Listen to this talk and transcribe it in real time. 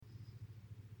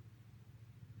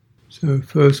So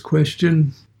first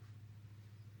question,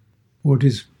 what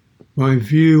is my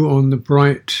view on the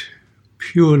bright,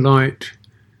 pure light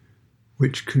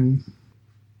which can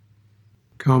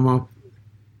come up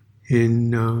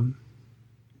in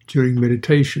during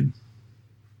meditation?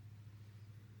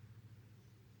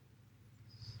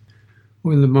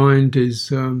 When the mind is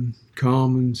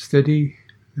calm and steady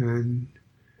and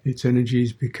its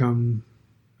energies become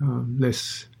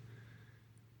less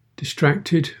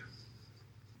distracted,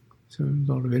 so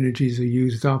a lot of energies are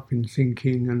used up in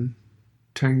thinking and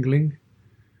tangling.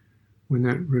 When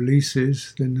that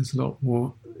releases, then there's a lot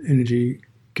more energy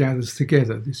gathers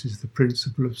together. This is the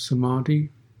principle of samadhi.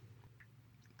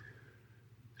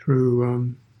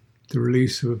 Through the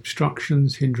release of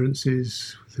obstructions,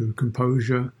 hindrances, through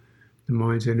composure, the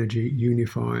mind's energy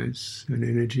unifies, and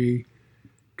energy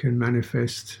can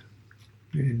manifest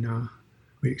in,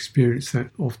 we experience that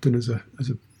often as a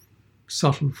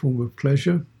subtle form of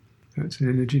pleasure. That's an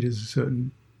energy, there's a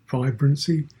certain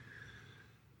vibrancy.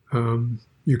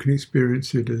 You can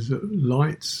experience it as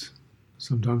lights.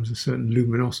 Sometimes a certain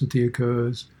luminosity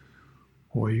occurs,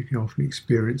 or you can often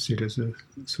experience it as a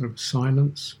sort of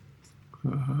silence,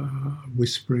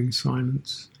 whispering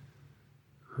silence.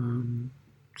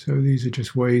 So these are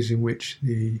just ways in which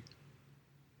the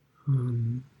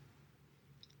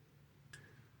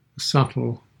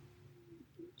subtle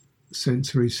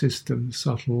sensory system,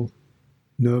 subtle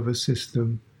nervous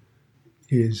system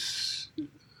is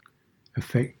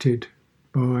affected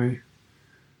by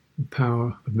the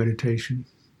power of meditation.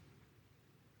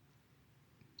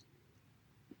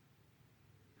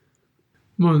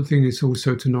 One thing is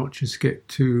also to not just get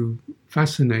too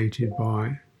fascinated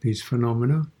by these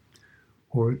phenomena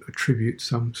or attribute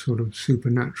some sort of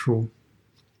supernatural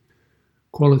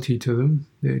quality to them.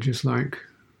 They're just like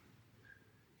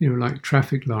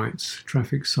traffic lights,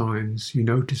 traffic signs. You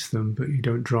notice them, but you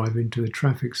don't drive into the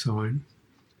traffic sign.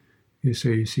 You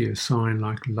see a sign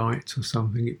like lights or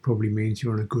something, it probably means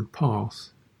you're on a good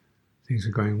path. Things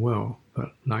are going well.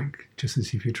 But like just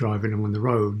as if you're driving along the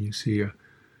road and you see a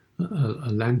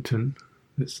lantern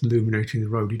that's illuminating the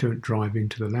road, you don't drive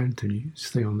into the lantern, you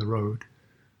stay on the road.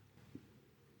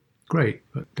 Great,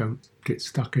 but don't get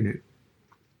stuck in it.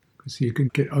 Because you can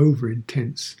get over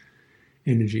intense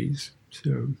energies.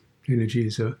 So energy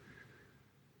is a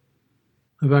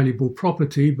valuable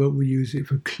property, but we use it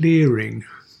for clearing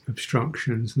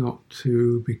obstructions, not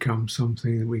to become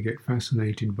something that we get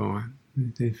fascinated by.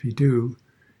 If you do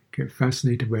get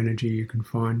fascinated by energy, you can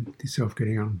find yourself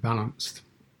getting unbalanced.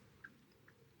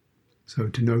 So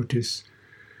to notice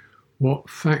what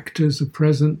factors are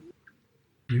present,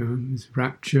 is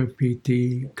rapture,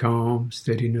 piti, calm,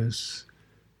 steadiness,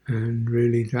 and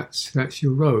really that's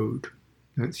your road.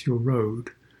 That's your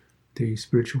road. The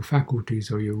spiritual faculties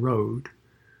are your road.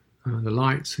 The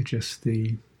lights are just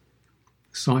the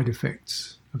side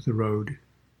effects of the road.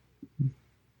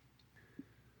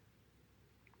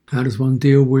 How does one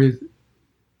deal with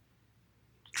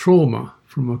trauma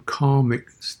from a karmic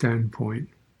standpoint?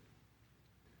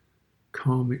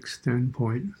 Karmic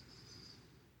standpoint.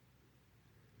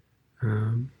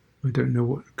 I don't know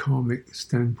what karmic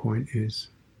standpoint is.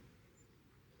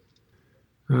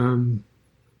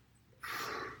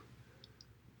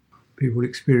 People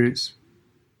experience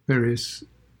various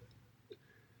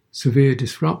severe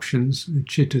disruptions. The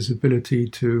citta's ability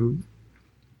to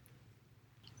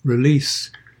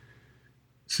release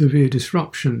severe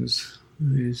disruptions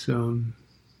has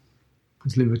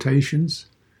limitations.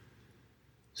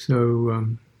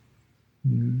 So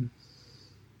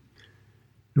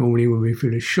normally when we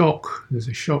feel a shock, there's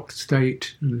a shocked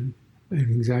state and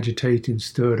everything's agitated and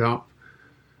stirred up,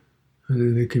 and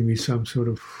then there can be some sort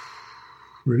of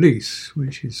release,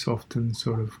 which is often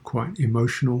sort of quite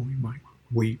emotional. You might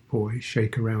weep or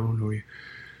shake around, or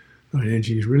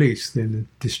energy is released, then the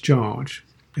discharge,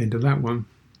 end of that one.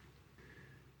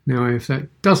 Now if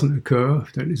that doesn't occur,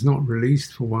 if that is not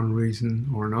released for one reason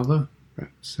or another,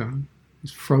 perhaps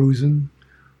it's frozen,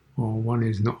 or one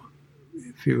is not,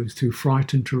 it feels too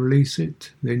frightened to release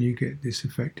it, then you get this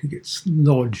effect, it gets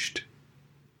lodged.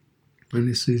 And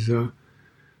this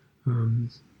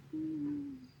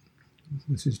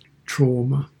is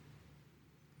trauma.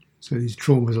 So these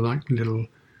traumas are like little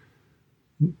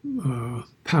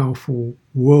powerful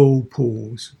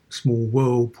whirlpools, small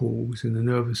whirlpools in the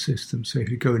nervous system. So if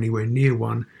you go anywhere near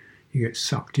one, you get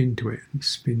sucked into it and it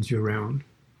spins you around.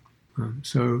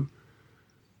 So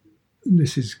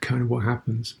this is kind of what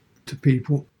happens to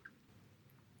people.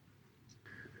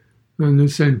 And the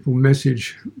simple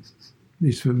message, at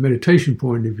least from a meditation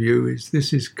point of view, is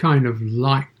this is kind of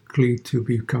likely to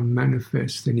become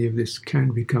manifest. Any of this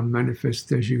can become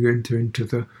manifest as you enter into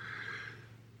the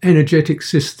energetic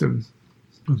system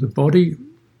of the body,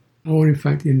 or in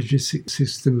fact the energetic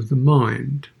system of the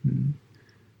mind.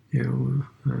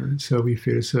 So we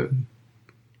feel a certain.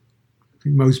 I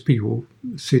think most people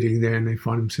sitting there and they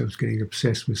find themselves getting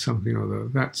obsessed with something or other.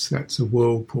 That's a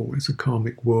whirlpool. It's a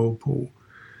karmic whirlpool.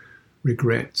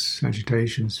 Regrets,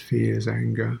 agitations, fears,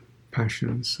 anger,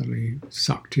 passions, suddenly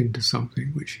sucked into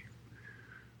something which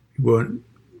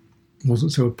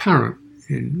wasn't so apparent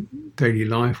in daily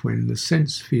life, when the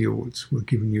sense fields were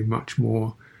giving you much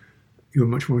more. You were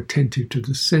much more attentive to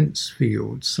the sense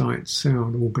fields, sight,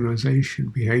 sound, organisation,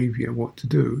 behaviour, what to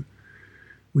do.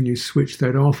 When you switch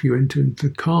that off, you enter into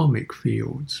the karmic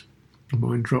fields. The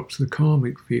mind drops to the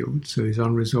karmic fields, so these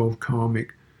unresolved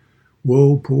karmic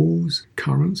whirlpools,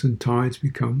 currents and tides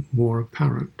become more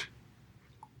apparent.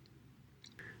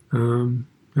 And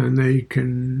they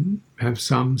can have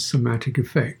some somatic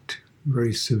effect.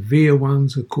 Very severe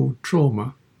ones are called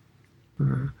trauma.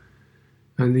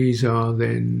 And these are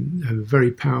then have a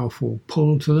very powerful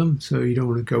pull to them, so you don't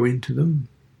want to go into them.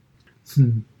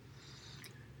 So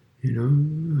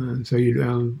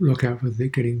you look out for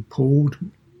getting pulled.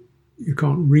 You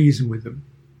can't reason with them.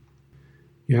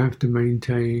 You have to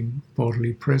maintain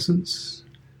bodily presence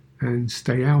and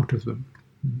stay out of them.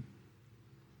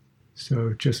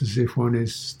 So just as if one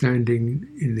is standing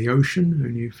in the ocean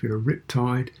and you feel a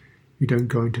riptide, you don't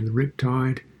go into the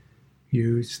riptide.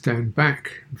 You stand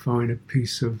back and find a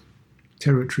piece of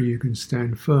territory you can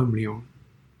stand firmly on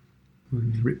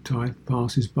when the riptide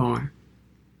passes by.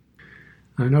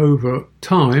 And over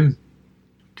time,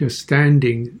 just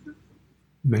standing,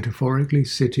 metaphorically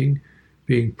sitting,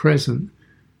 being present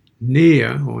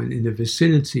near or in the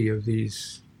vicinity of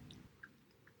these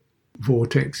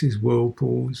vortexes,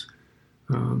 whirlpools,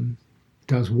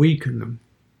 does weaken them,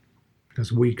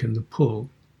 does weaken the pull.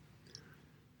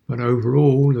 But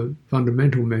overall, the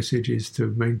fundamental message is to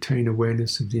maintain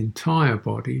awareness of the entire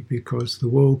body, because the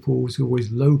whirlpools are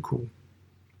always local.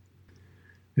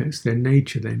 That's their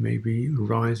nature. They maybe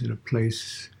arise in a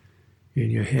place in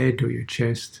your head or your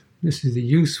chest. This is the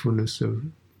usefulness of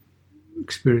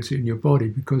experiencing it in your body,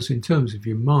 because in terms of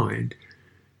your mind,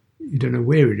 you don't know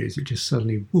where it is. It just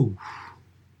suddenly, woof.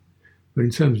 But in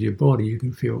terms of your body, you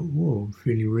can feel, whoa, I'm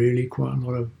feeling really quite a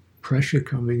lot of pressure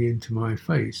coming into my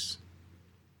face.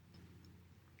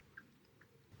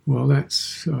 Well,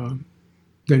 that's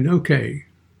then okay.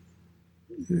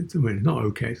 Not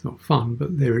okay, it's not fun,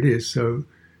 but there it is. So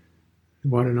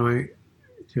why don't I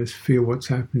just feel what's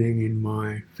happening in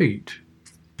my feet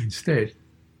instead?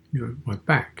 My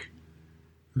back,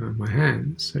 my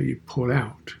hands. So you pull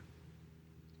out.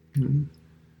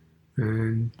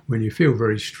 And when you feel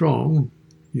very strong,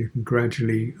 you can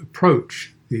gradually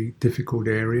approach the difficult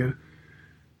area.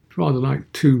 It's rather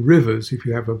like two rivers. If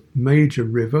you have a major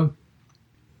river,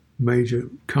 major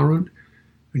current,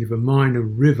 and you have a minor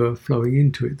river flowing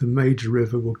into it, the major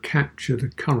river will capture the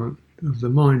current of the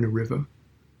minor river.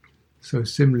 So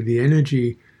similarly, the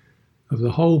energy of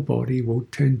the whole body will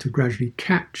tend to gradually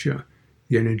capture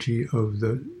the energy of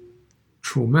the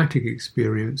traumatic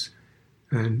experience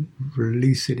and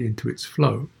release it into its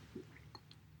flow.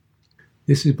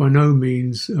 This is by no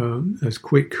means as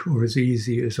quick or as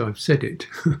easy as I've said it.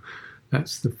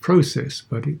 That's the process,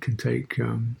 but it can take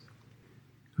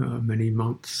many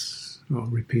months or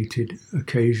repeated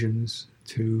occasions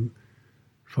to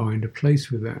find a place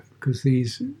with that, because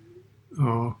these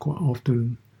are quite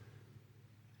often,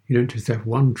 you don't just have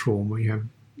one trauma, you have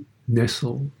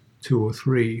nestle 2 or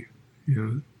 3.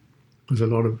 There's a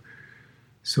lot of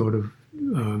sort of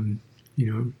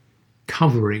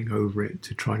covering over it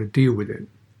to try to deal with it.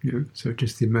 So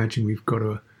just imagine we've got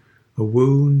a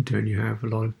wound and you have a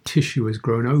lot of tissue has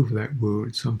grown over that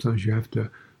wound. Sometimes you have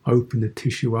to open the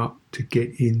tissue up to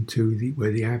get into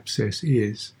where the abscess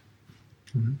is.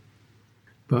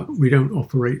 But we don't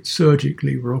operate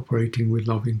surgically, we're operating with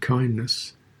loving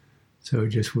kindness. So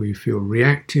just where you feel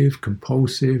reactive,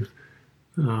 compulsive,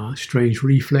 strange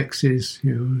reflexes,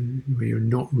 where you're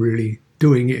not really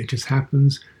doing it, it just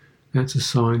happens, that's a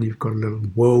sign you've got a little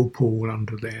whirlpool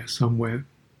under there somewhere.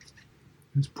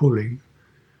 It's pulling,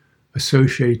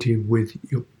 associated with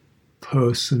your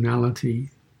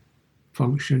personality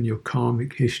function, your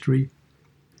karmic history.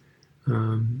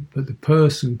 But the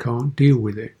person can't deal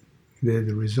with it. They're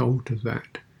the result of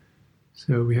that.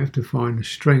 So we have to find a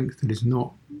strength that is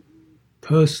not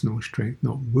personal strength,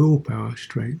 not willpower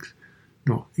strength,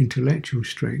 not intellectual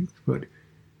strength, but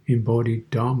embodied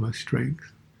Dharma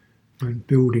strength. And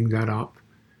building that up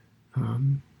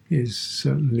is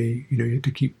certainly, you have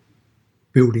to keep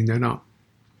building that up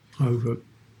over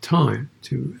time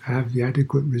to have the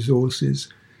adequate resources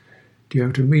to be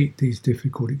able to meet these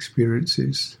difficult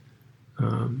experiences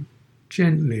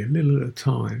gently, a little at a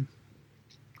time,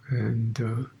 and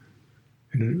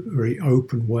in a very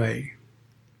open way.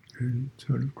 And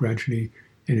sort of gradually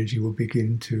energy will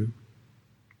begin to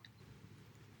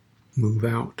move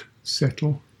out,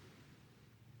 settle.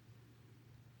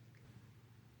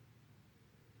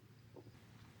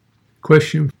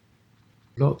 Question: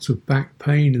 lots of back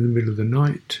pain in the middle of the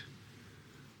night.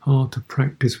 Hard to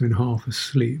practice when half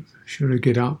asleep. Should I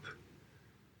get up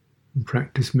and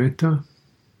practice metta?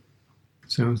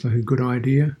 Sounds like a good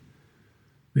idea.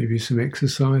 Maybe some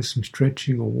exercise, some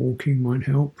stretching or walking might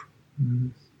help.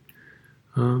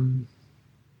 I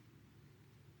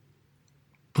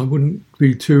wouldn't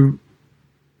be too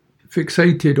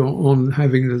fixated on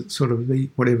having the sort of the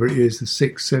whatever it is, the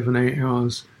 6, 7, 8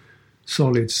 hours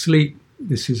solid sleep.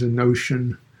 This is a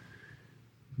notion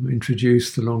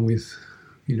introduced along with,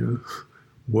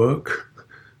 work.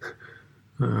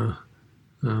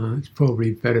 It's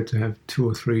probably better to have 2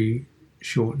 or 3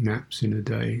 short naps in a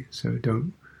day, so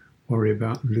don't worry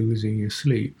about losing your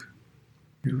sleep.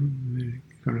 Kind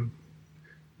of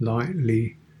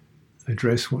lightly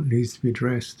address what needs to be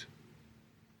addressed.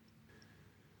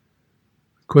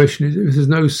 The question is, if there's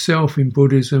no self in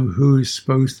Buddhism, who is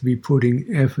supposed to be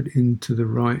putting effort into the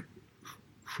right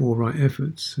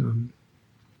efforts?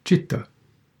 Citta,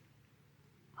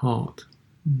 heart,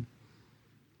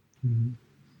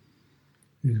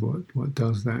 is what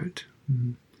does that.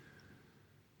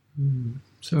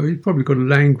 So you've probably got a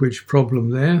language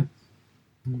problem there.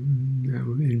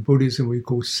 In Buddhism, we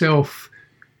call self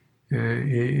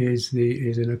is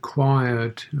an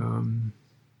acquired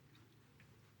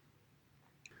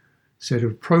set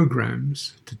of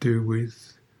programs to do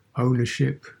with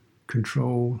ownership,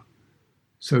 control,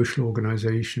 social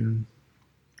organization,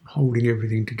 holding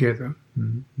everything together.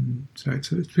 So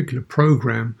it's a particular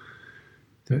program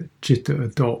that citta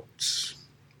adopts.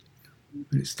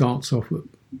 And it starts off with,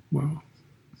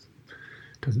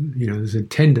 there's a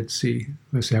tendency,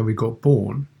 that's how we got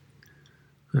born,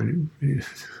 and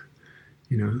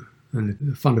and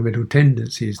the fundamental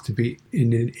tendency is to be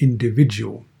in an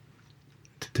individual,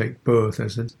 to take birth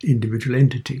as an individual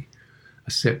entity,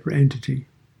 a separate entity.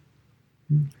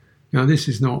 Now this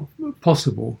is not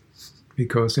possible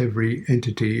because every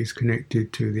entity is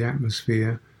connected to the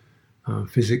atmosphere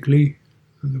physically,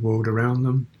 and the world around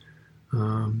them.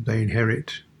 They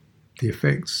inherit the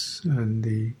effects and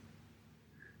the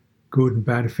good and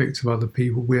bad effects of other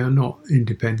people. We are not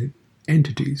independent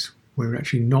entities. We're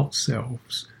actually not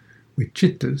selves. We're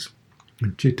cittas,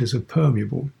 and cittas are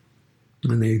permeable,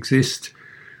 and they exist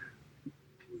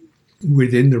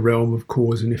within the realm of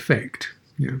cause and effect.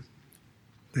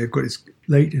 They've got this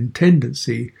latent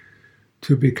tendency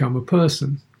to become a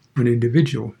person, an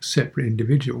individual, a separate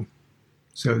individual.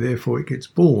 So therefore it gets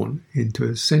born into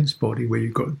a sense body where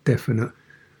you've got a definite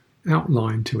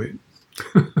outline to it.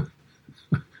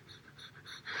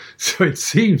 So it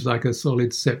seems like a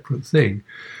solid separate thing.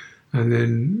 And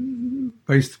then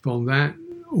based upon that,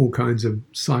 all kinds of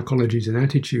psychologies and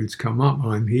attitudes come up.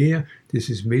 I'm here, this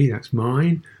is me, that's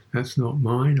mine, that's not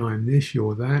mine, I'm this,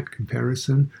 you're that,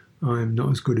 comparison, I'm not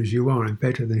as good as you are, I'm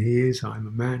better than he is, I'm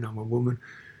a man, I'm a woman,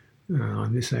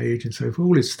 I'm this age, and so forth,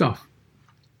 all this stuff.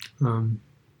 And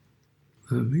I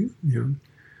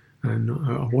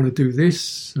want to do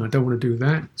this, and I don't want to do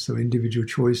that, so individual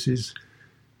choices,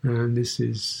 and this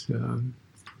is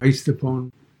based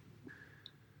upon,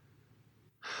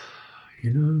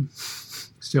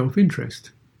 self-interest,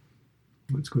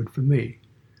 what's good for me.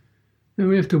 And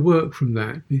we have to work from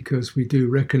that, because we do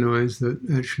recognize that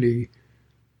actually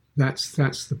that's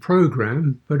the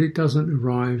program, but it doesn't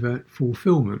arrive at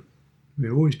fulfillment.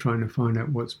 We're always trying to find out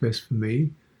what's best for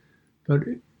me, but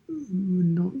we're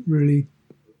not really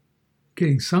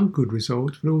getting some good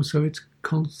results, but also it's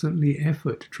constantly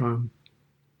effort to try and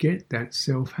get that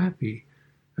self happy,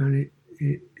 and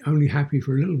it only happy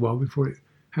for a little while before it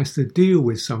has to deal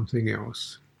with something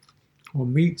else or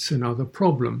meets another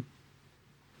problem.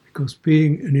 Because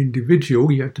being an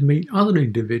individual, you have to meet other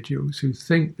individuals who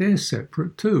think they're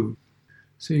separate too.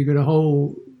 So you've got a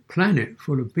whole planet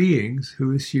full of beings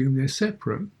who assume they're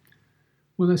separate.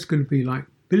 Well, that's going to be like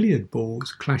billiard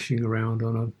balls clashing around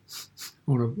on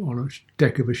a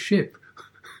deck of a ship,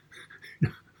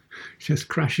 just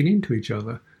crashing into each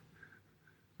other,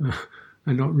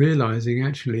 and not realizing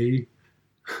actually,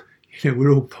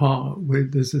 we're all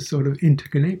there's a sort of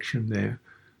interconnection there,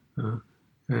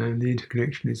 and the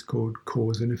interconnection is called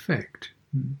cause and effect.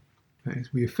 That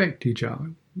is, we affect each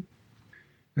other,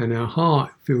 and our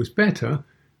heart feels better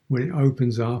when it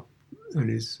opens up and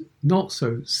is not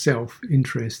so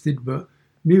self-interested, but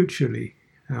mutually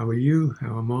How are you?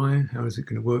 How am I? How is it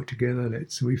going to work together?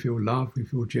 We feel love, we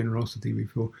feel generosity, we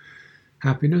feel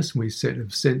happiness, and we set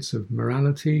a sense of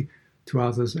morality to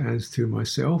others as to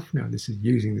myself. Now, this is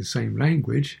using the same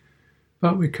language,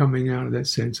 but we're coming out of that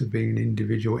sense of being an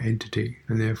individual entity,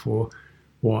 and therefore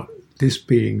what this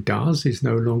being does is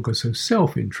no longer so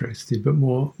self-interested, but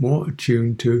more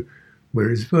attuned to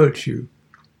where is virtue,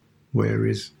 where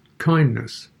is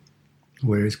kindness,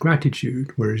 where is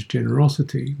gratitude, where is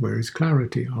generosity, where is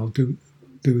clarity. I'll do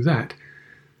that.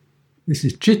 This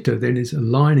is citta, then, is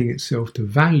aligning itself to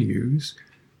values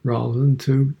rather than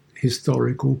to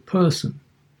historical person.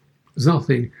 There's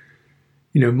nothing,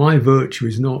 my virtue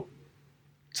is not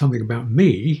something about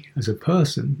me as a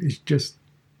person. It's just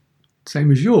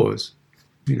same as yours.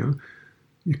 You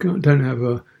don't have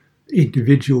a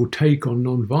individual take on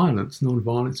non-violence.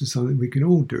 Non-violence is something we can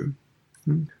all do.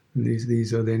 And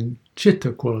these are then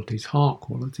citta qualities, heart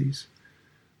qualities.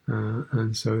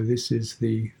 And so this is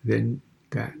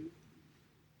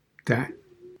that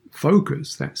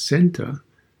focus, that center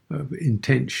of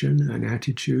intention and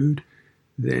attitude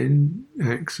then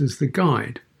acts as the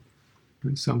guide.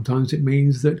 And sometimes it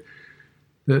means that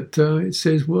it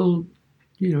says, well,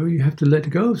 you have to let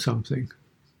go of something,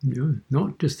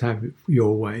 not just have it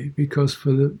your way, because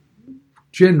for the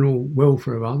general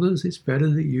welfare of others, it's better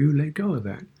that you let go of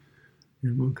that.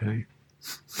 Okay.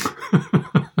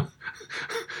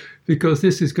 Because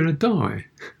this is going to die.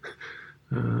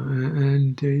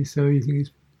 So you think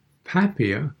it's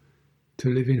happier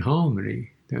to live in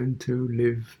harmony than to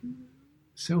live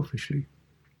selfishly.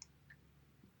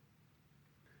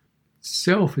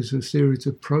 Self is a series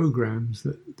of programs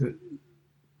that the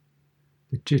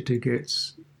citta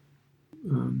gets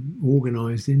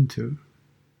organized into.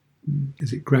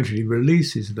 As it gradually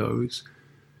releases those,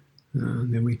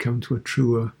 then we come to a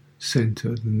truer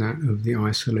center than that of the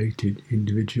isolated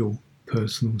individual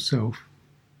personal self.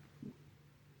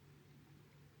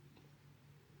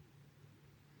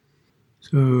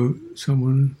 So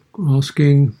someone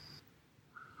asking,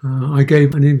 I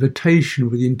gave an invitation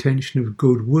with the intention of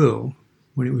goodwill.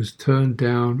 When it was turned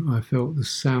down, I felt the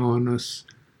sourness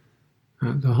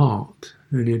at the heart.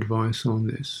 Any advice on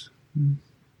this?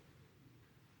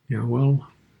 Yeah, well,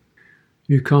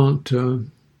 you can't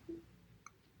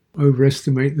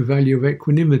overestimate the value of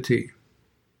equanimity.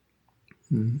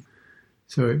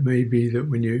 So it may be that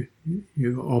when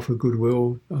you offer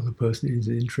goodwill, the other person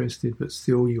isn't interested, but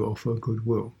still you offer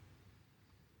goodwill.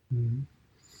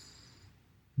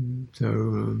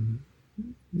 So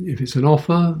if it's an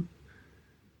offer,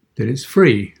 then it's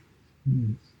free.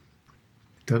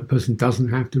 That person doesn't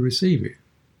have to receive it.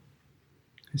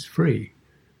 It's free.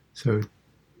 So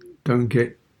don't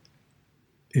get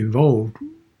involved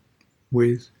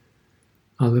with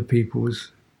other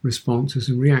people's responses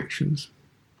and reactions.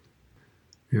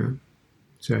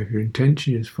 So if your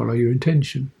intention is follow your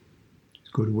intention, it's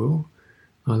goodwill.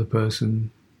 Other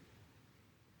person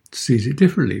sees it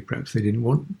differently. Perhaps they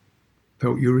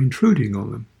felt you were intruding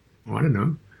on them. I don't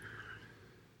know.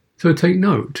 So take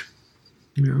note.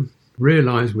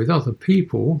 Realize with other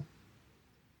people,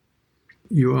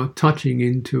 you are touching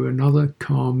into another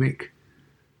karmic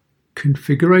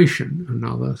configuration,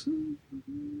 another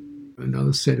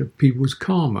set of people's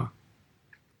karma.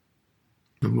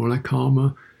 And all that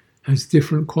karma has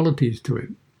different qualities to it.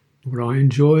 What I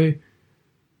enjoy,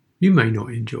 you may not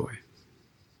enjoy.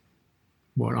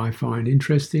 What I find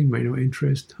interesting may not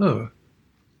interest her.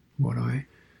 What I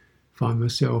find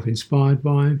myself inspired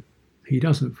by, he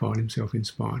doesn't find himself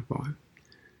inspired by.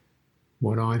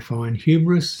 What I find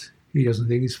humorous, he doesn't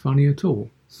think is funny at all.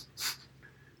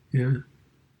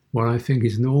 What I think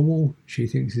is normal, she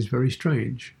thinks is very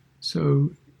strange.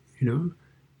 So,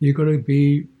 you've got to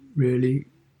be really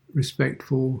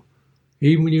respectful,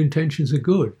 even when your intentions are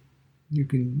good.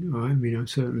 I've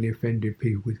certainly offended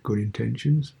people with good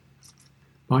intentions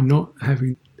by not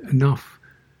having enough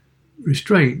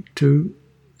restraint to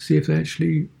see if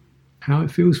how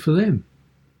it feels for them.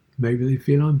 Maybe they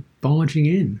feel I'm barging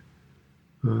in.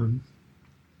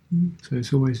 So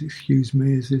it's always, excuse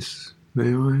me, is this,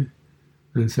 may I?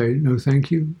 And say, no,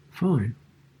 thank you, fine.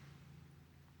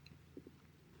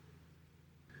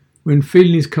 When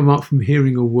feelings come up from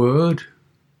hearing a word,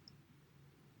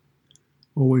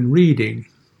 or when reading,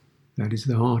 that is,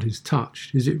 the heart is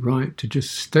touched, is it right to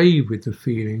just stay with the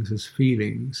feelings as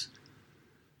feelings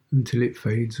until it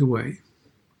fades away?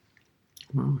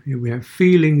 Well, here we have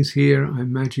feelings here, I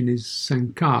imagine, is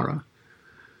sankhara.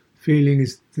 Feeling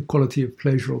is the quality of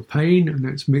pleasure or pain, and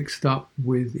that's mixed up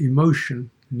with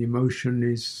emotion. And emotion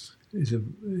is a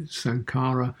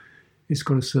sankhara. It's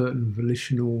got a certain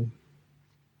volitional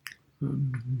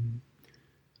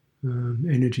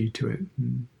energy to it.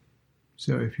 And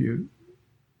so if you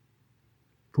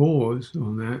pause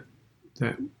on that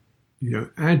you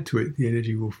don't add to it, the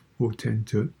energy will tend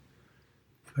to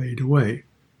fade away.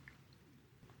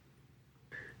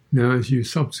 Now, as you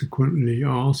subsequently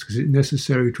ask, is it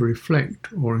necessary to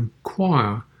reflect or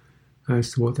inquire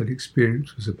as to what that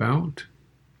experience was about?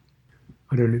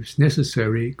 I don't know if it's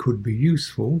necessary, it could be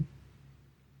useful.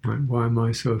 Like, why am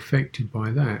I so affected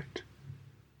by that?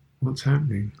 What's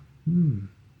happening?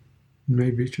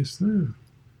 Maybe it's just there.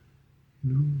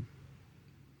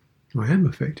 I am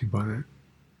affected by that.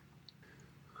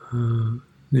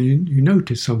 Then you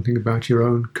notice something about your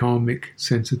own karmic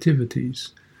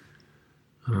sensitivities.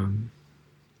 One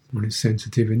is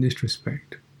sensitive in this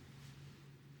respect.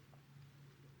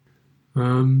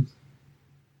 Why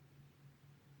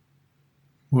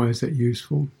is that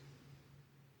useful?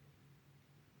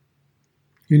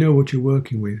 You know what you're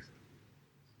working with.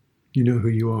 You know who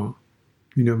you are.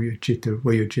 You know where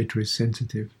your citta is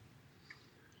sensitive.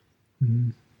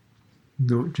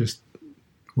 Not just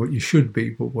what you should be,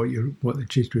 but what the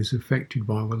citta is affected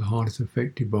by, what the heart is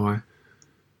affected by.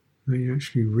 Then you're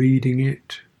actually reading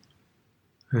it,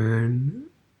 and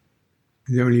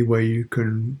the only way you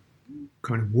can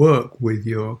kind of work with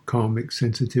your karmic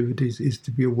sensitivities is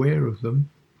to be aware of them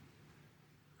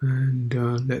and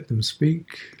let them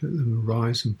speak, let them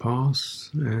arise and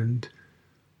pass, and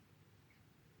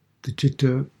the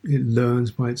citta, it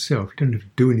learns by itself. You don't have to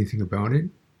do anything about it.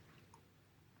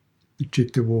 The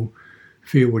citta will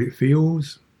feel what it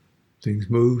feels. Things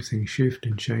move, things shift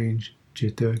and change.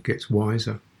 Citta gets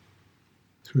wiser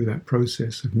through that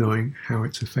process of knowing how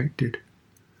it's affected.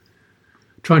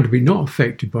 Trying to be not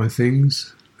affected by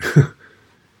things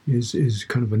is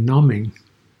kind of a numbing.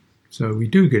 So we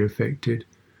do get affected,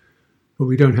 but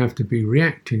we don't have to be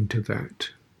reacting to that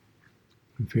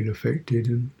and feel affected,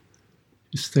 and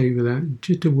just stay with that. And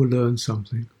citta will learn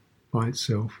something by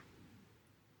itself.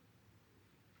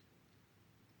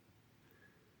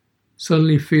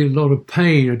 Suddenly feel a lot of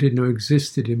pain I didn't know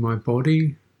existed in my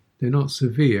body. They're not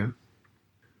severe.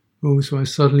 Also, I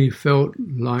suddenly felt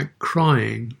like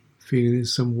crying, feeling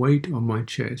there's some weight on my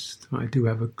chest. I do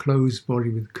have a closed body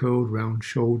with curled round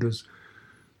shoulders,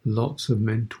 lots of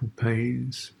mental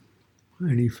pains.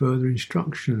 Any further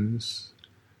instructions?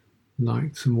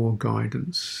 Like some more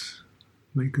guidance?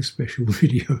 Make a special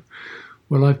video.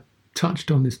 Well, I've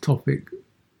touched on this topic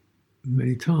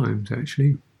many times,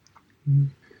 actually.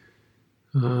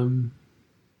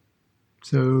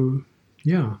 So,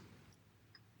 yeah.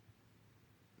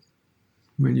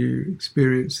 When you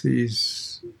experience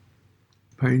these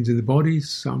pains in the body,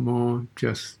 some are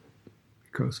just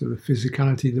because of the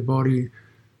physicality of the body,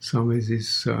 some is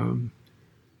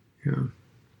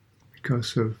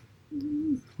because of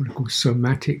what I call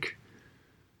somatic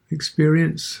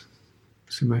experience.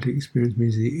 Somatic experience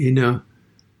means the inner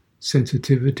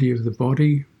sensitivity of the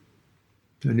body,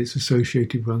 and its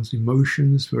associated one's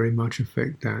emotions very much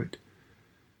affect that.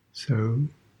 So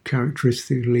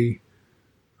characteristically,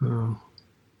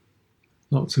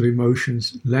 lots of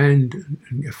emotions land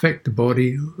and affect the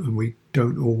body, and we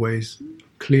don't always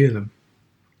clear them.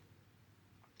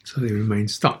 So they remain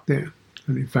stuck there.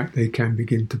 And in fact, they can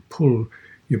begin to pull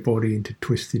your body into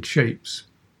twisted shapes.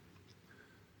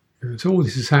 So all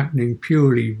this is happening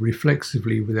purely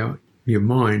reflexively without your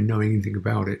mind knowing anything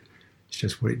about it. It's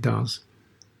just what it does.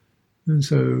 And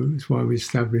so that's why we're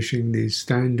establishing these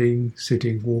standing,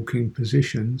 sitting, walking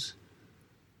positions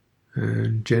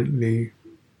and gently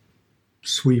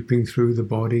sweeping through the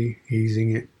body,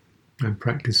 easing it, and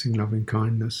practicing loving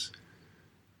kindness,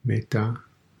 metta,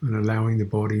 and allowing the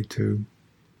body to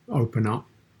open up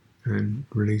and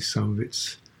release some of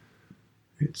its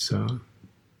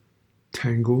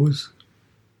tangles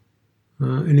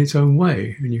in its own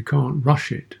way, and you can't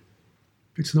rush it.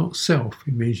 It's not self.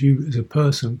 It means you as a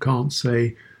person can't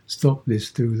say, stop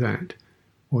this, do that.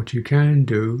 What you can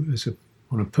do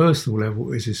on a personal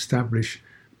level is establish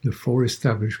the 4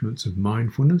 establishments of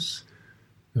mindfulness,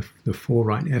 the 4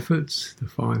 right efforts, the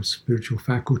 5 spiritual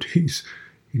faculties,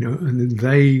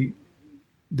 and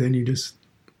then you just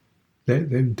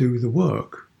let them do the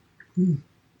work.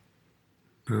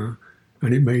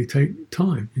 And it may take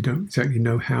time. You don't exactly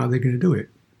know how they're going to do it.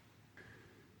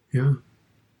 Yeah.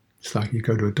 It's like you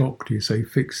go to a doctor, you say,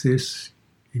 fix this.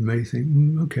 You may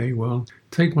think, okay, well,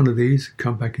 take one of these,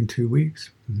 come back in 2 weeks.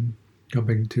 Come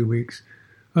back in 2 weeks.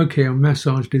 Okay, I'll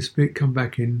massage this bit, come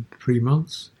back in 3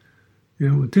 months.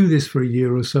 We'll do this for a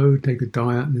year or so, take a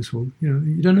diet, and this will,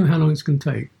 you don't know how long it's going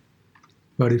to take.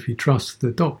 But if you trust the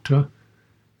doctor,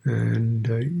 and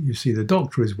you see the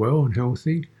doctor is well and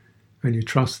healthy, and you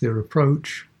trust their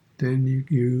approach, then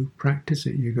you practice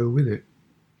it, you go with it.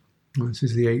 This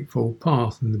is the Eightfold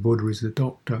Path, and the Buddha is the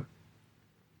doctor.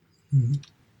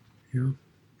 Yeah.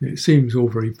 It seems all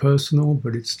very personal,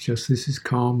 but it's just, this is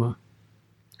karma,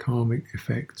 karmic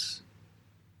effects.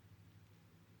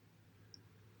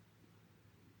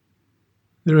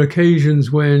 There are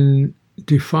occasions when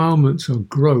defilements are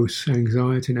gross,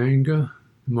 anxiety and anger.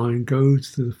 The mind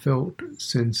goes to the felt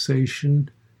sensation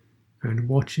and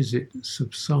watches it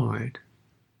subside.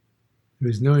 There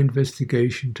is no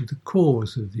investigation to the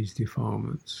cause of these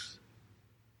defilements.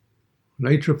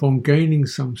 Later, upon gaining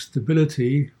some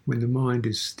stability, when the mind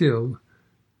is still,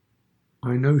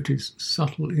 I notice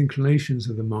subtle inclinations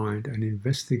of the mind and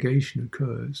investigation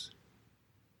occurs.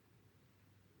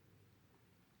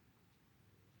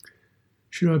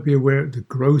 Should I be aware at the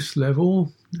gross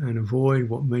level and avoid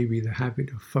what may be the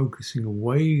habit of focusing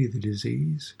away the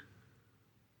disease,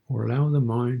 or allow the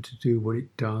mind to do what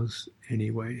it does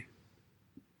anyway?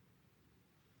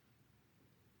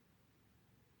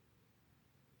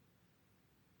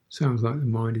 Sounds like the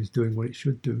mind is doing what it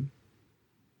should do.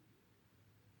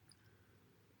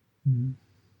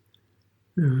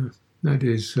 That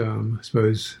is, I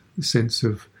suppose, the sense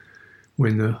of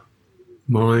when the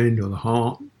mind or the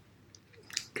heart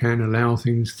can allow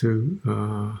things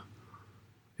to,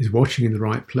 is watching in the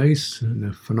right place, and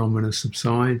the phenomena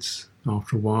subsides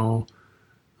after a while.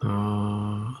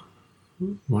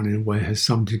 One in a way has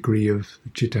some degree of, the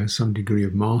citta has some degree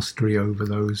of mastery over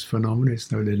those phenomena,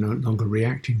 so they're no longer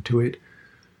reacting to it.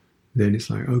 Then it's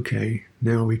like, okay,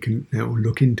 now we'll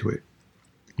look into it,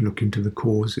 look into the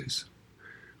causes.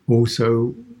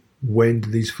 Also, when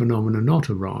do these phenomena not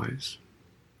arise?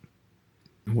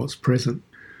 What's present?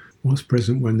 What's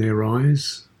present when they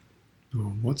arise? Or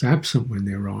what's absent when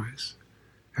they arise?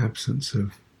 Absence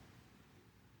of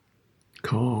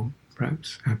calm,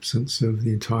 perhaps absence of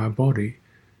the entire body,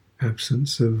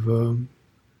 absence of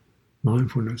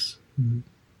mindfulness.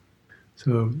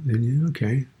 So then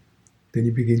then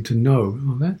you begin to know,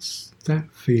 that's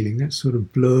that feeling, that sort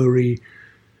of blurry,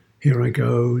 here I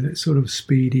go, that sort of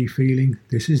speedy feeling.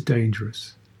 This is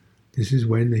dangerous. This is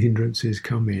when the hindrances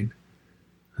come in.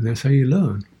 And that's how you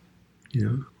learn.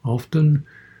 Often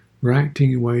we're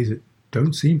acting in ways that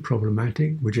don't seem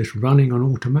problematic. We're just running on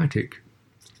automatic.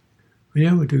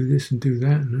 We'll do this and do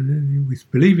that, and then we're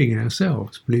believing in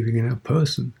ourselves, believing in our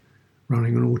person,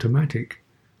 running on automatic.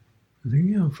 I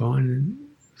think, I'm fine, and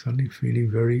suddenly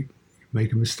feeling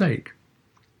make a mistake,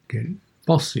 get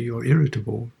bossy or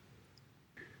irritable.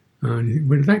 And you think,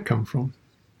 where did that come from?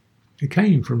 It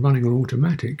came from running on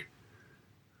automatic.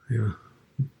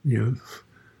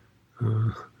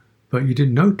 But you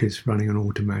didn't notice running on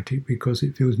automatic because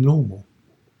it feels normal.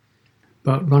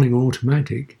 But running on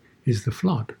automatic is the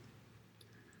flood.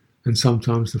 And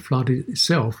sometimes the flood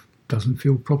itself doesn't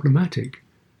feel problematic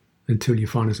until you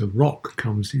find as a rock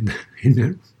comes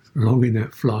along in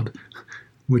that flood,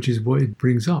 which is what it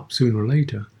brings up sooner or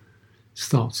later.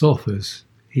 Starts off as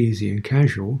easy and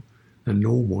casual and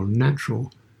normal and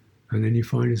natural, and then you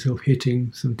find yourself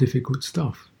hitting some difficult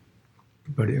stuff.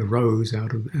 But it arose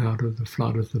out of the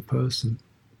flood of the person.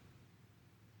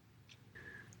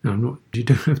 Now, you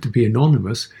don't have to be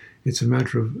anonymous. It's a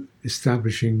matter of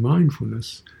establishing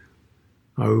mindfulness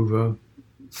over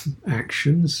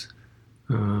actions,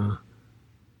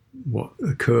 what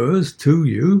occurs to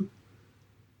you,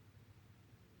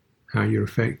 how you're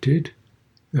affected,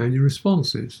 and your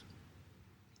responses.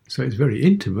 So it's very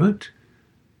intimate,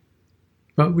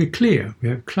 but we're clear. We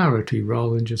have clarity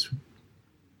rather than just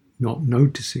not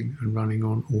noticing and running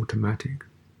on automatic.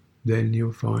 Then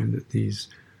you'll find that these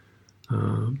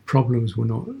problems will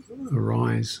not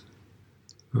arise.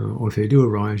 Or if they do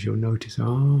arise, you'll notice,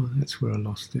 that's where I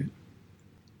lost it.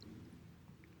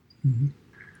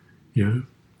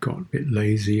 Got a bit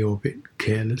lazy or a bit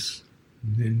careless,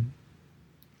 and then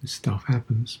this stuff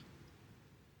happens.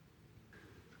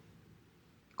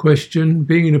 Question: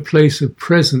 being in a place of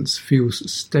presence feels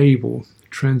stable.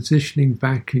 Transitioning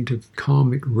back into the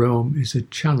karmic realm is a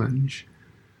challenge.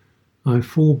 I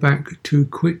fall back too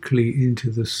quickly into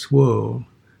the swirl,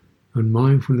 and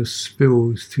mindfulness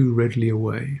spills too readily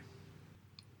away.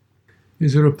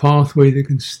 Is there a pathway that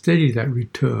can steady that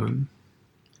return?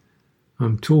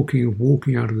 I'm talking of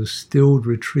walking out of the stilled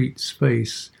retreat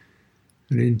space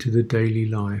and into the daily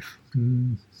life.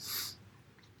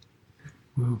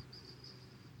 Well,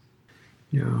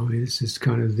 this is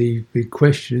kind of the big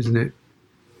question, isn't it?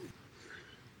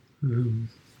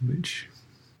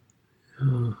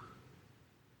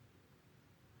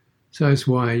 So that's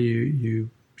why you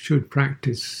should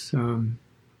practice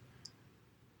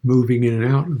moving in and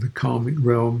out of the karmic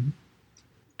realm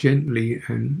gently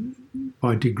and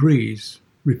by degrees,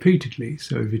 repeatedly.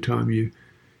 So every time you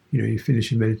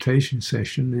finish a meditation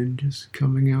session, then just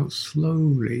coming out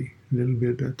slowly, a little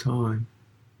bit at a time.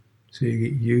 So you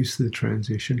get used to the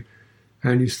transition,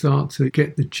 and you start to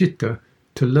get the citta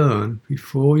to learn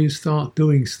before you start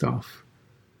doing stuff.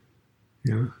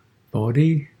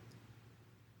 Body,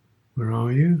 where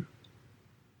are you?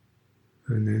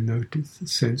 And then notice the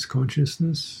sense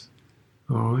consciousness,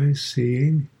 eyes,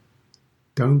 seeing.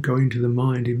 Don't go into the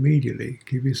mind immediately.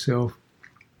 Give yourself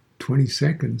 20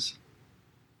 seconds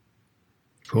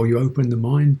before you open the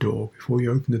mind door, before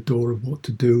you open the door of what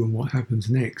to do and what happens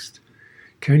next.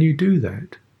 Can you do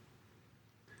that?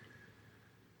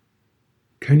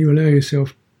 Can you allow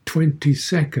yourself 20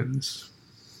 seconds?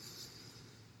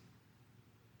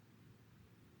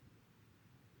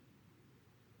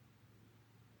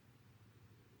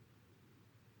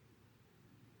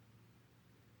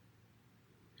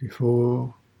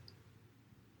 Before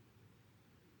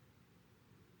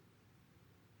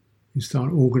you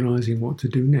start organising what to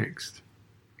do next.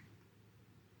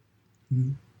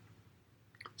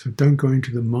 So don't go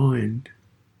into the mind.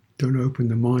 Don't open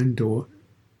the mind door.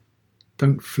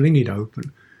 Don't fling it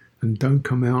open, and don't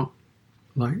come out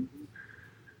like,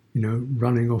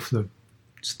 running off the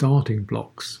starting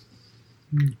blocks.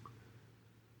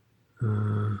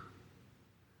 Now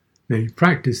you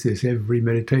practice this every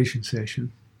meditation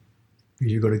session.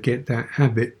 You've got to get that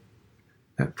habit,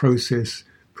 that process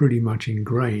pretty much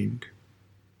ingrained.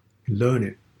 Learn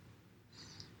it.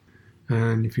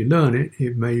 And if you learn it,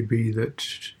 it may be that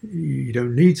you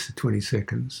don't need the 20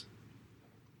 seconds.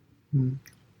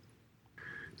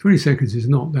 20 seconds is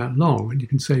not that long, and you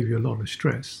can save you a lot of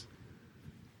stress.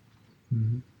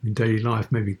 In daily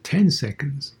life, maybe 10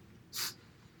 seconds.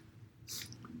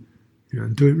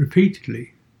 And do it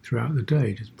repeatedly throughout the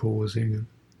day, just pausing and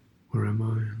where am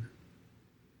I?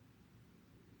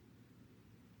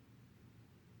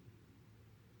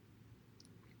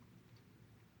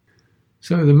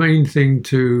 So the main thing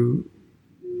to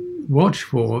watch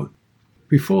for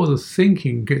before the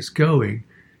thinking gets going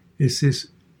is this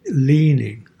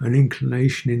leaning, an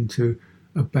inclination into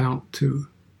about to,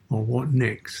 or what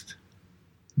next.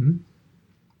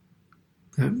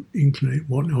 That inclination,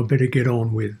 what I better get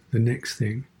on with the next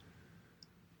thing.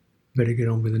 Better get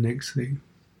on with the next thing.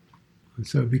 And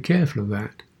so be careful of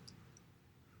that.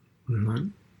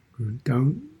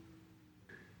 Don't.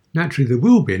 Naturally, there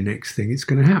will be a next thing. It's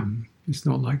going to happen. It's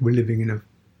not like we're living in a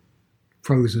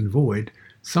frozen void.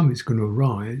 Something's going to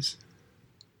arise.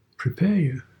 Prepare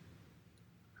you.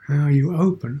 How you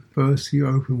open? First, you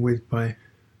open by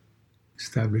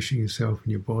establishing yourself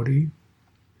in your body.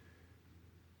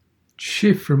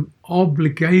 Shift from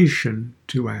obligation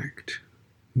to act.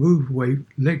 Move away,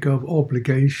 let go of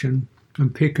obligation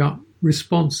and pick up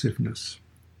responsiveness.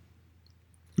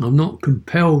 I'm not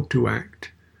compelled to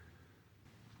act,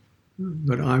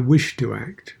 but I wish to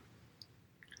act.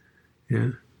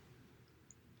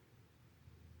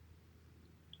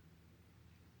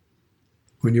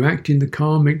 When you act in the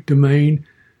karmic domain,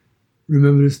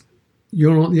 remember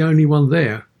you're not the only one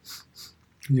there.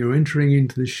 You're entering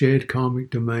into the shared karmic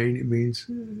domain. It means,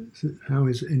 how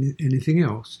is anything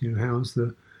else? How's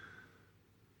the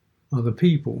other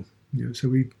people? So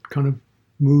we kind of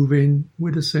move in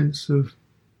with a sense of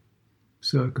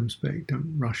circumspect.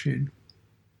 Don't rush in.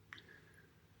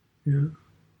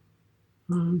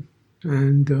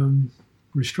 And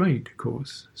restraint, of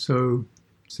course. So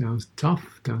sounds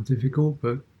tough, sounds difficult,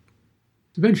 but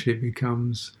eventually it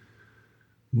becomes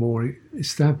more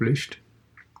established.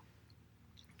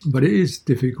 But it is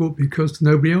difficult because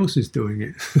nobody else is doing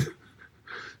it.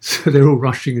 So they're all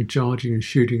rushing and charging and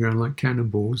shooting around like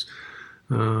cannonballs.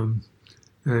 And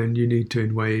you need to,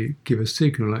 in a way, give a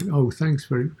signal like, oh, thanks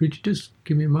very much. Could you just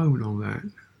give me a moment on that?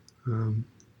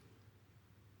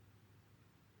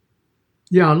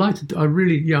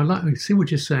 I see what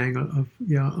you're saying. I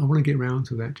want to get around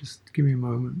to that. Just give me a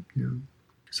moment.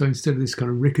 So instead of this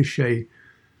kind of ricochet,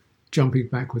 jumping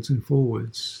backwards and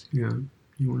forwards,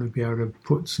 you want to be able to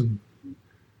put some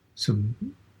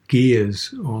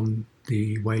gears on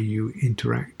the way you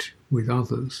interact with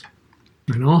others,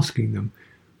 and asking them,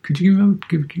 could you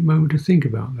give a moment to think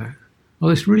about that? Oh,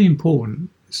 that's really important.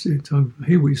 I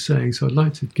hear what you're saying, so I'd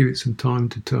like to give it some time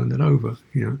to turn that over.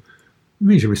 It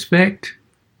means you respect,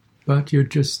 but you're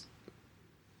just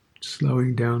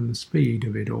slowing down the speed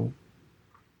of it all.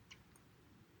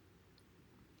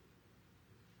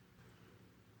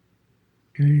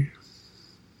 Okay.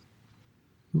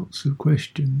 Lots of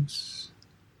questions.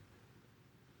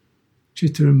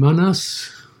 Citta and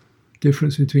manas.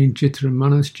 Difference between citta and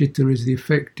manas. Citta is the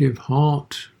affective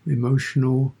heart,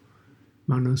 emotional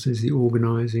Manas is the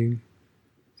organising,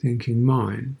 thinking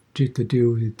mind. Citta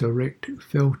deals with direct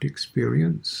felt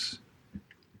experience,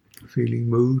 feeling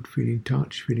mood, feeling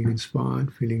touch, feeling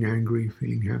inspired, feeling angry,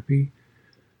 feeling happy,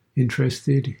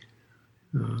 interested,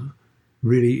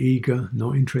 really eager,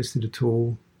 not interested at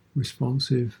all,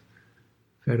 responsive,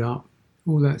 fed up.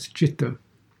 All that's citta.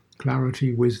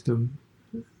 Clarity, wisdom.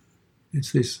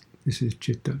 It's this. This is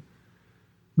citta.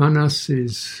 Manas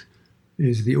is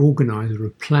the organizer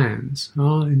of plans.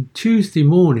 On Tuesday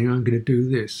morning I'm going to do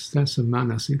this. That's a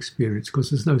manas experience, because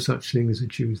there's no such thing as a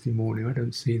Tuesday morning. I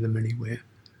don't see them anywhere.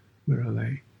 Where are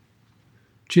they?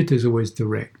 Citta is always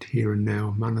direct, here and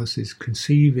now. Manas is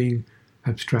conceiving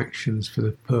abstractions for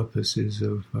the purposes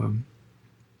of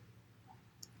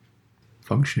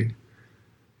functioning.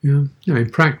 Yeah. Now, in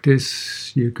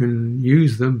practice, you can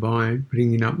use them by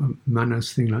bringing up a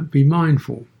manas thing like be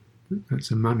mindful.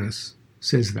 That's a manas,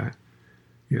 says that.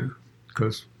 Yeah,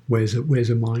 because where's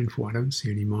a mindful? I don't see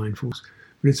any mindfuls.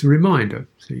 But it's a reminder.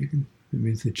 So it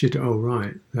means the citta, oh,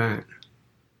 right, that.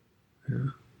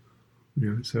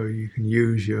 Yeah. So you can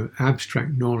use your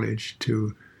abstract knowledge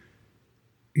to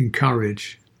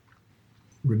encourage,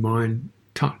 remind,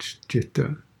 touch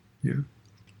citta. Yeah.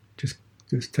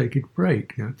 Just take a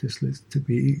break.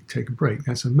 Take a break.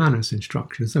 That's a manas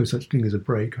instruction. There's no such thing as a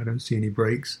break. I don't see any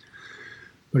breaks.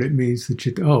 But it means the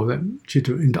citta, that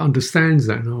citta understands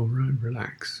that, and right,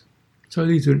 relax. So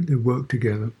they work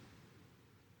together.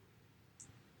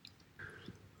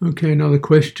 Okay, another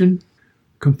question.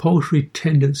 Compulsory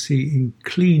tendency in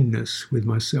cleanness with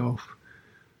myself,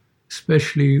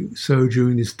 especially so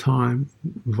during this time,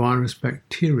 virus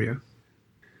bacteria.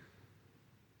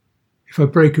 If I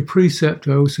break a precept,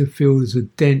 I also feel there's a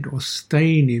dent or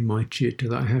stain in my citta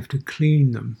that I have to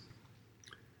clean them.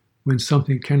 When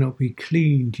something cannot be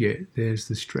cleaned yet, there's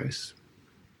the stress.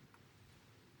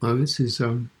 Well, this is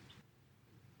a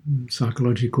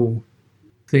psychological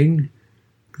thing,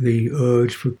 the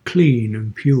urge for clean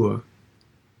and pure.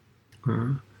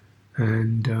 Yeah.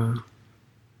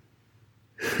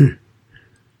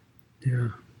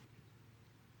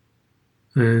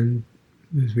 And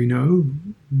as we know,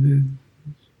 there's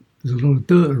a lot of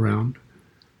dirt around.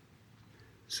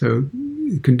 So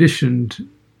the conditioned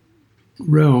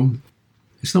realm,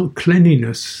 it's not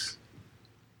cleanliness.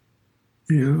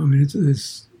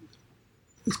 It's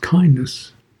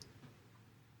kindness.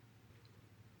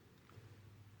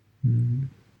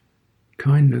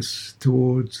 Kindness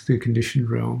towards the conditioned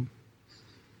realm.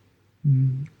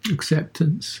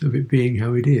 Acceptance of it being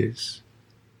how it is.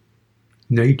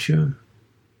 Nature,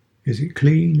 is it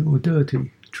clean or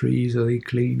dirty? Trees, are they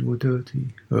clean or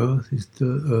dirty? Earth, is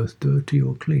the earth dirty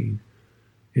or clean?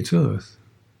 It's earth.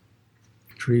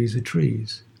 Trees are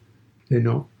trees. They're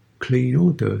not clean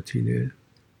or dirty.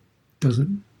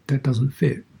 That doesn't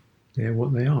fit. They're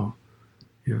what they are.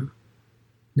 Yeah.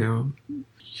 Now,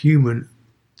 human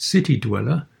city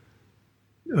dweller,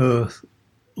 earth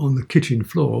on the kitchen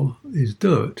floor is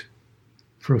dirt.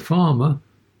 For a farmer,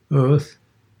 earth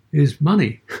is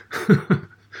money.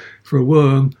 For a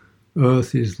worm,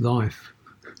 earth is life,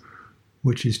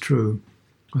 which is true.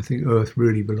 I think earth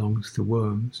really belongs to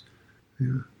worms.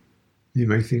 Yeah. You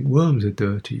may think worms are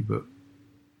dirty, but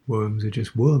worms are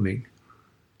just worming.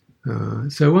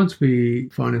 So once we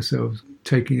find ourselves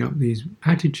taking up these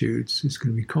attitudes, it's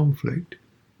going to be conflict.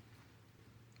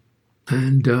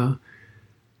 And,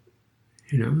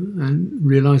 and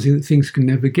realizing that things can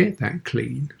never get that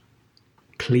clean.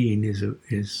 Clean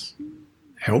is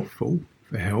helpful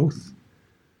for health.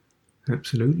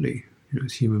 Absolutely.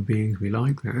 As human beings, we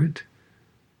like that.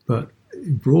 But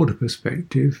in broader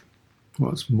perspective,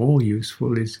 what's more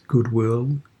useful is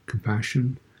goodwill,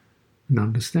 compassion, and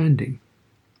understanding.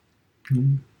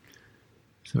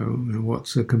 So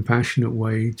what's a compassionate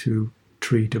way to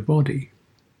treat a body?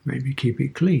 Maybe keep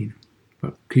it clean,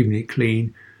 but keeping it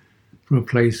clean from a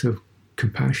place of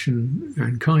compassion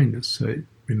and kindness, so it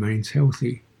remains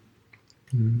healthy.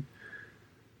 Then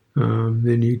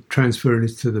you transfer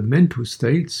it to the mental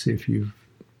states. If you've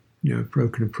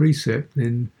broken a precept,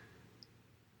 then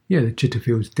the citta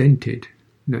feels dented,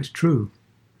 and that's true.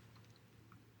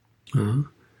 And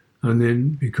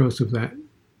then because of that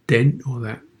dent or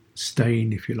that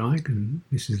stain, if you like, and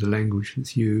this is the language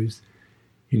that's used,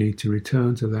 you need to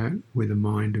return to that with a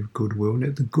mind of goodwill.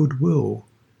 Let the goodwill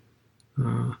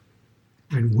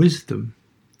and wisdom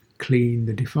clean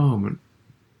the defilement.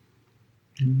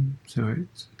 So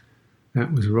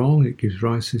that was wrong. It gives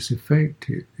rise to this effect.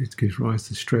 It gives rise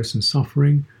to stress and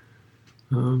suffering.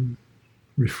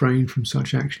 Refrain from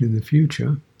such action in the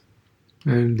future.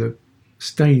 And the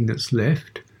stain that's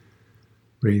left,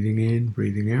 breathing in,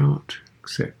 breathing out,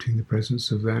 accepting the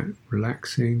presence of that,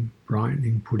 relaxing,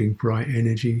 brightening, putting bright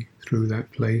energy through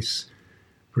that place,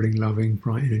 putting loving,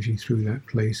 bright energy through that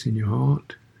place in your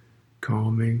heart,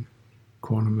 calming,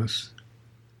 equanimous,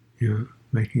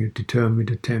 making a determined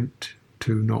attempt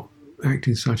to not act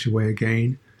in such a way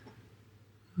again.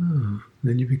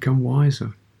 Then you become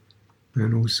wiser.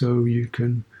 And also you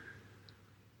can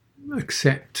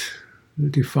accept the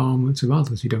defilements of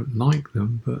others. You don't like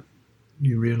them, but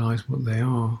you realize what they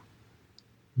are.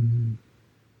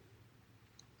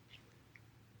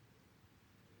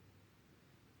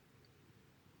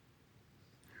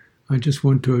 I just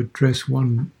want to address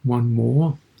one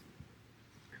more.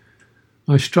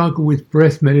 I struggle with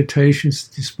breath meditations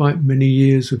despite many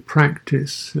years of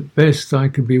practice. At best, I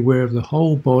can be aware of the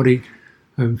whole body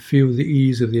and feel the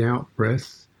ease of the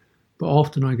out-breath, but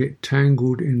often I get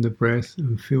tangled in the breath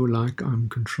and feel like I'm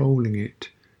controlling it,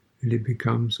 and it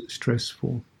becomes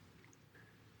stressful.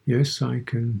 Yes, I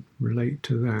can relate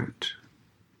to that.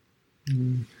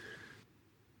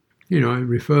 I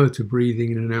refer to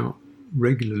breathing in and out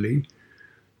regularly,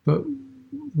 but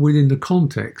within the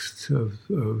context of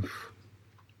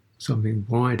something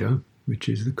wider, which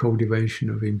is the cultivation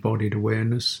of embodied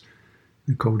awareness,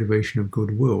 the cultivation of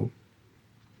goodwill.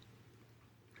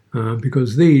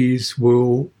 Because these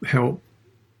will help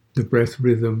the breath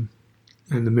rhythm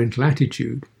and the mental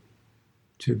attitude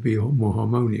to be more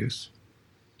harmonious.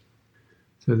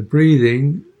 So the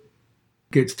breathing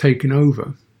gets taken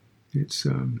over. It's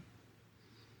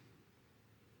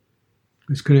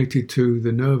connected to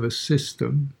the nervous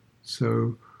system,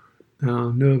 so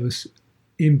our nervous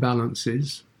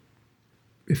imbalances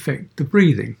affect the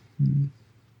breathing.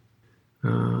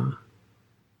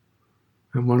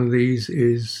 And one of these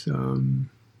is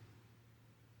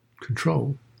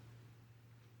control.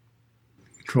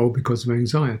 Control because of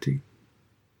anxiety.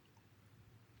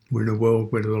 We're in a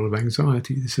world with a lot of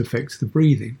anxiety. This affects the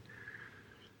breathing.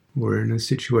 We're in a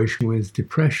situation where there's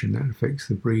depression. That affects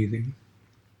the breathing.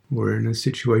 We're in a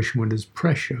situation where there's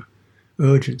pressure,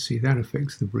 urgency. That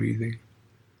affects the breathing.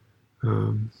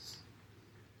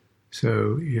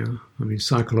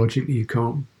 Psychologically you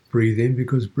can't breathe in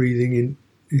because breathing in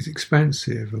is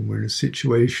expansive, and we're in a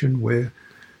situation where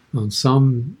on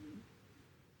some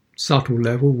subtle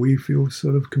level we feel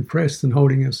sort of compressed and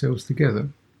holding ourselves together.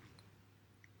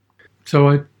 So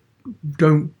I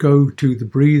don't go to the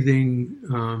breathing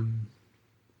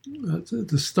at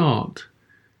the start.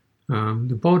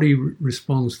 The body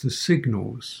responds to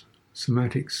signals,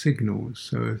 somatic signals.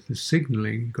 So if there's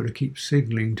signaling, you've got to keep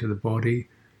signaling to the body,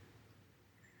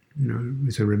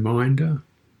 as a reminder.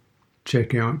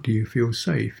 Check out, do you feel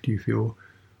safe? Do you feel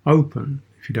open?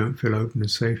 If you don't feel open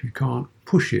and safe, you can't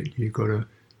push it. You've got to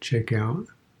check out,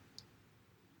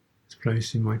 this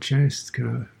place in my chest,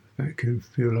 that can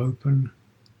feel open.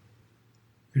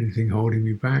 Anything holding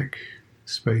me back?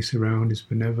 Space around is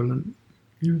benevolent.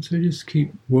 So just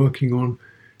keep working on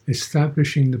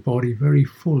establishing the body very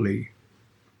fully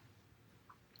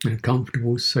in a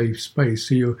comfortable, safe space.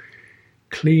 So you're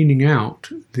cleaning out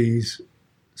these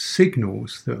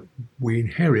signals that we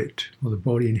inherit, or the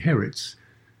body inherits,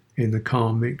 in the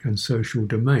karmic and social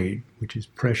domain, which is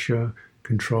pressure,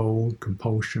 control,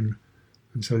 compulsion.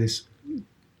 And so this,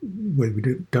 well, we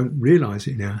don't realize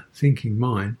it in our thinking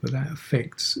mind, but that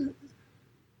affects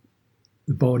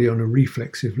the body on a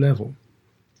reflexive level.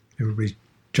 Everybody's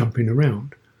jumping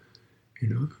around,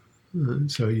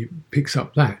 and so it picks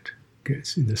up that,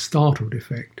 gets in the startled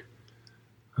effect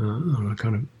on a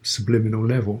kind of subliminal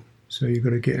level. So you've got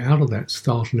to get out of that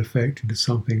startled effect into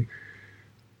something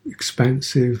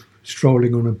expansive,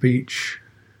 strolling on a beach,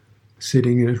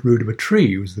 sitting in the root of a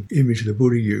tree was the image the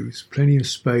Buddha used. Plenty of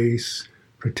space,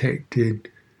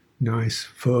 protected, nice,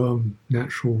 firm,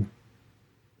 natural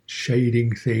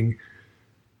shading thing,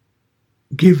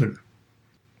 given.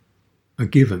 A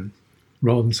given,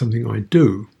 rather than something I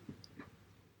do.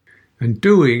 And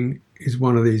doing is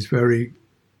one of these very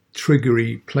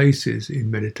triggery places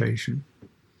in meditation.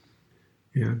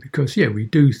 Because we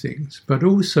do things, but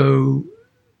also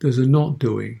there's a not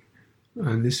doing,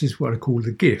 and this is what I call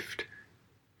the gift.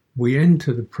 We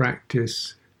enter the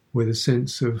practice with a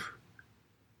sense of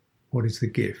what is the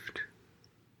gift.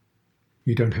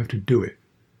 You don't have to do it.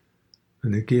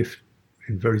 And the gift,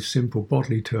 in very simple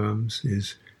bodily terms,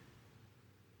 is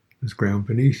there's ground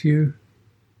beneath you,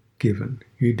 given.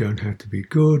 You don't have to be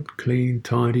good, clean,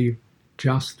 tidy,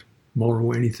 just,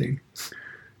 moral, anything.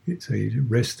 So you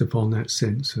rest upon that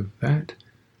sense of that.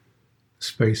 The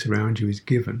space around you is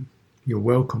given. You're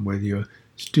welcome, whether you're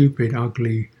stupid,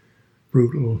 ugly,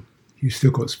 brutal, you've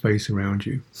still got space around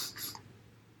you.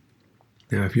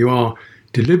 Now, if you are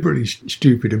deliberately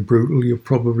stupid and brutal, you'll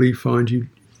probably find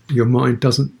your mind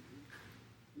doesn't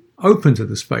open to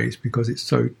the space because it's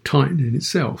so tight in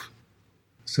itself.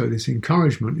 So this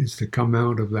encouragement is to come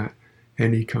out of that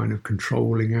any kind of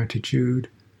controlling attitude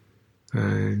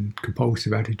and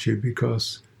compulsive attitude,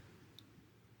 because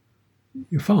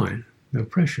you're fine. No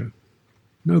pressure.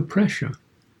 No pressure.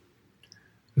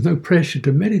 There's no pressure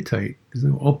to meditate. There's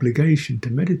no obligation to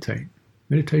meditate.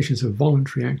 Meditation is a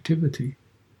voluntary activity.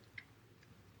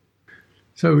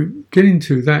 So get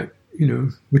into that,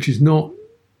 which is not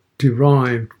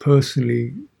derived,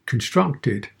 personally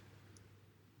constructed,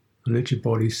 and let your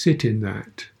body sit in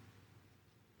that.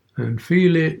 And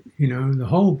feel it, the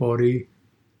whole body,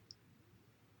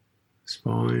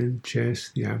 spine,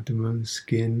 chest, the abdomen, the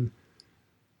skin,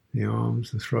 the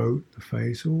arms, the throat, the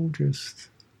face, all just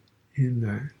in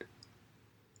that.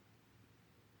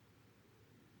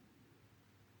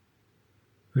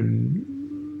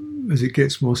 And as it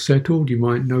gets more settled, you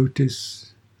might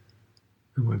notice,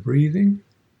 am I breathing?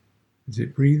 Is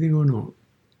it breathing or not?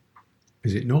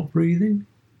 Is it not breathing?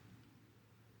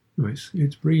 No,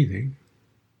 it's breathing.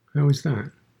 How is that?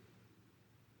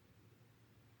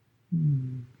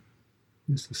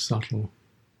 It's a subtle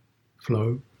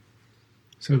flow.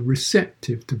 So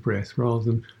receptive to breath rather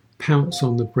than pounce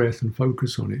on the breath and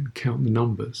focus on it and count the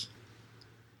numbers.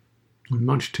 You're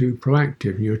much too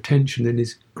proactive. Your attention then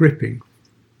is gripping,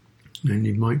 and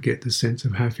you might get the sense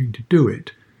of having to do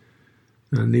it.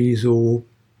 And these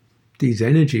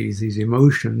energies, these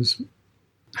emotions,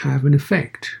 have an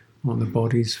effect on the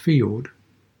body's field.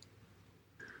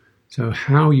 So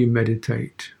how you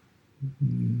meditate.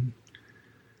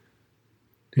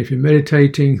 If you're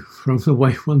meditating from the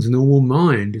way one's normal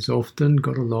mind is often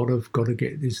got to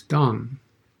get this done.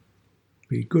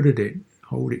 Be good at it.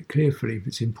 Hold it carefully. If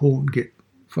it's important, get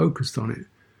focused on it.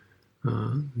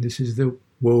 This is the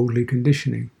worldly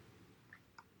conditioning.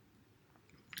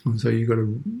 And so you've got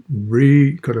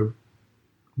to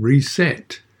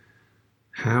reset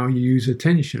how you use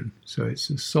attention. So it's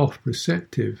a soft,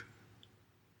 receptive.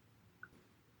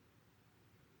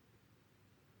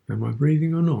 Am I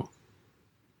breathing or not?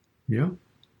 Yeah.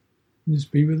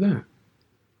 Just be with that.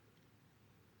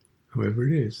 However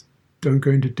it is. Don't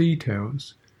go into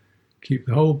details. Keep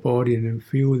the whole body and then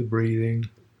feel the breathing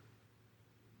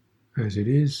as it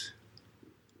is,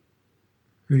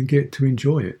 and get to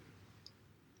enjoy it.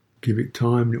 Give it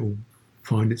time and it will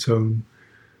find its own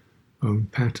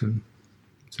pattern.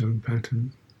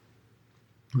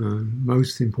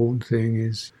 Most important thing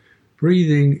is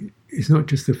breathing is not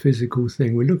just a physical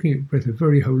thing. We're looking at breath in a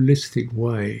very holistic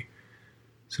way.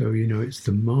 So, it's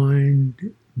the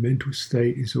mind, mental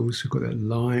state is also got that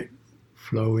light,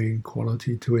 flowing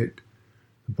quality to it.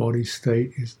 The body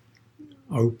state is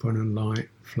open and light,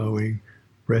 flowing.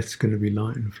 Breath's going to be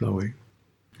light and flowing.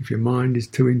 If your mind is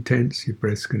too intense, your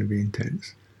breath's going to be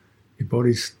intense. Your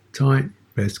body's tight,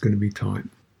 breath's going to be tight.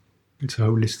 It's a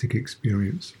holistic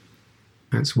experience.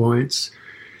 That's why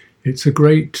it's a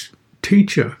great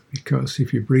teacher, because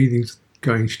if your breathing's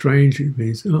going strange, it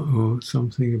means,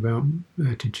 something about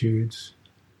attitudes,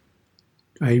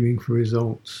 aiming for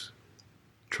results,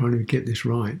 trying to get this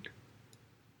right.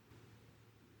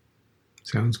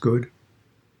 Sounds good,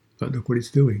 but look what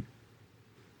it's doing.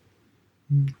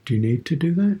 Do you need to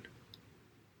do that?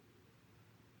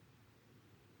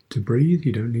 To breathe,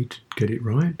 you don't need to get it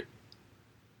right.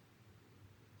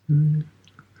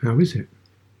 How is it?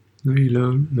 Now you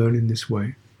learn in this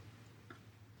way.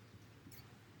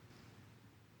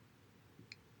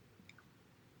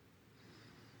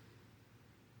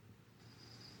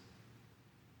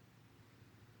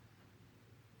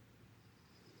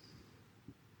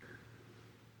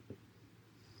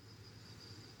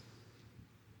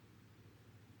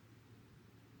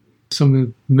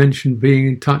 Someone mentioned being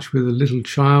in touch with a little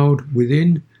child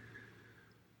within.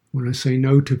 When I say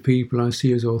no to people I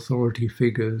see as authority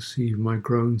figures, even my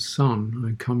grown son,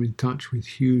 I come in touch with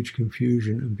huge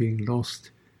confusion and being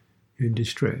lost in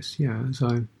distress. Yeah, as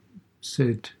I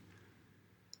said,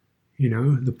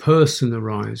 the person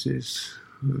arises,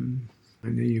 and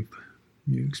then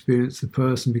you experience the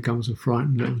person becomes a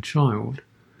frightened little child.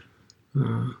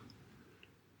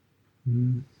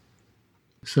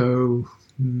 So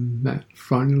that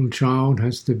frightened little child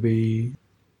has to be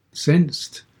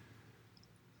sensed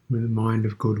with a mind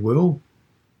of goodwill.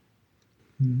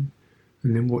 And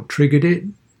then what triggered it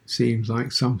seems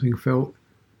like something felt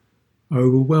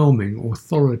overwhelming,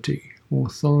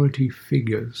 authority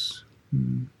figures.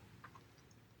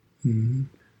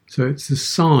 So it's the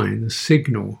sign, the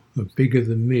signal of bigger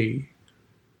than me,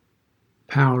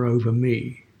 power over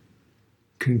me,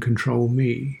 can control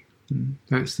me.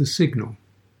 That's the signal.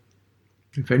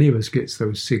 If any of us gets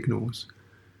those signals,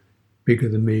 bigger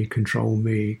than me, control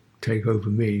me, take over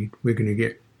me, we're going to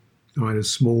get either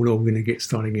small or we're going to get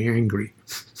starting getting angry,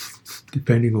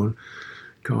 depending on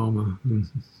karma.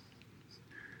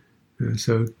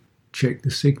 So check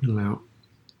the signal out.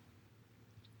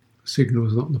 The signal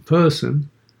is not the person.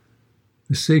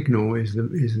 The signal is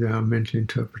our mental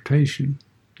interpretation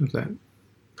of that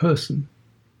person.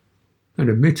 And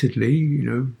admittedly,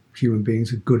 human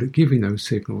beings are good at giving those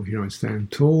signals. I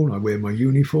stand tall, I wear my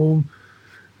uniform,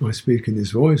 I speak in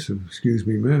this voice, excuse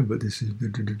me, man, but this is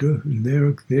and there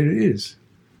it is.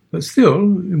 But still,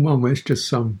 in one way, it's just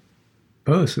some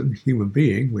person, human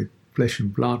being with flesh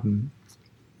and blood and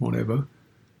whatever.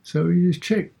 So you just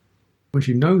check. Once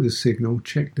you know the signal,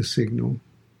 check the signal.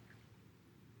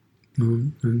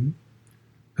 And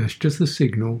that's just the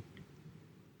signal.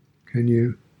 Can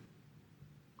you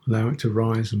allow it to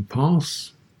rise and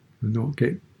pass and not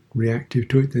get reactive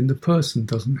to it? Then the person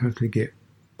doesn't have to get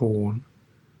born.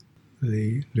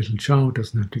 The little child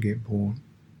doesn't have to get born.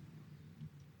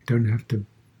 You don't have to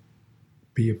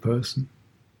be a person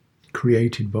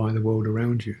created by the world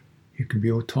around you. You can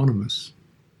be autonomous.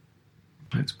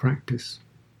 That's practice.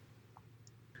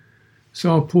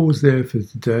 So I'll pause there for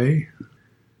today.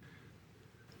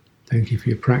 Thank you for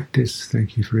your practice.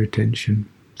 Thank you for your attention.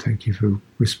 Thank you for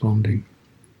responding.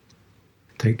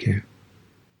 Take care.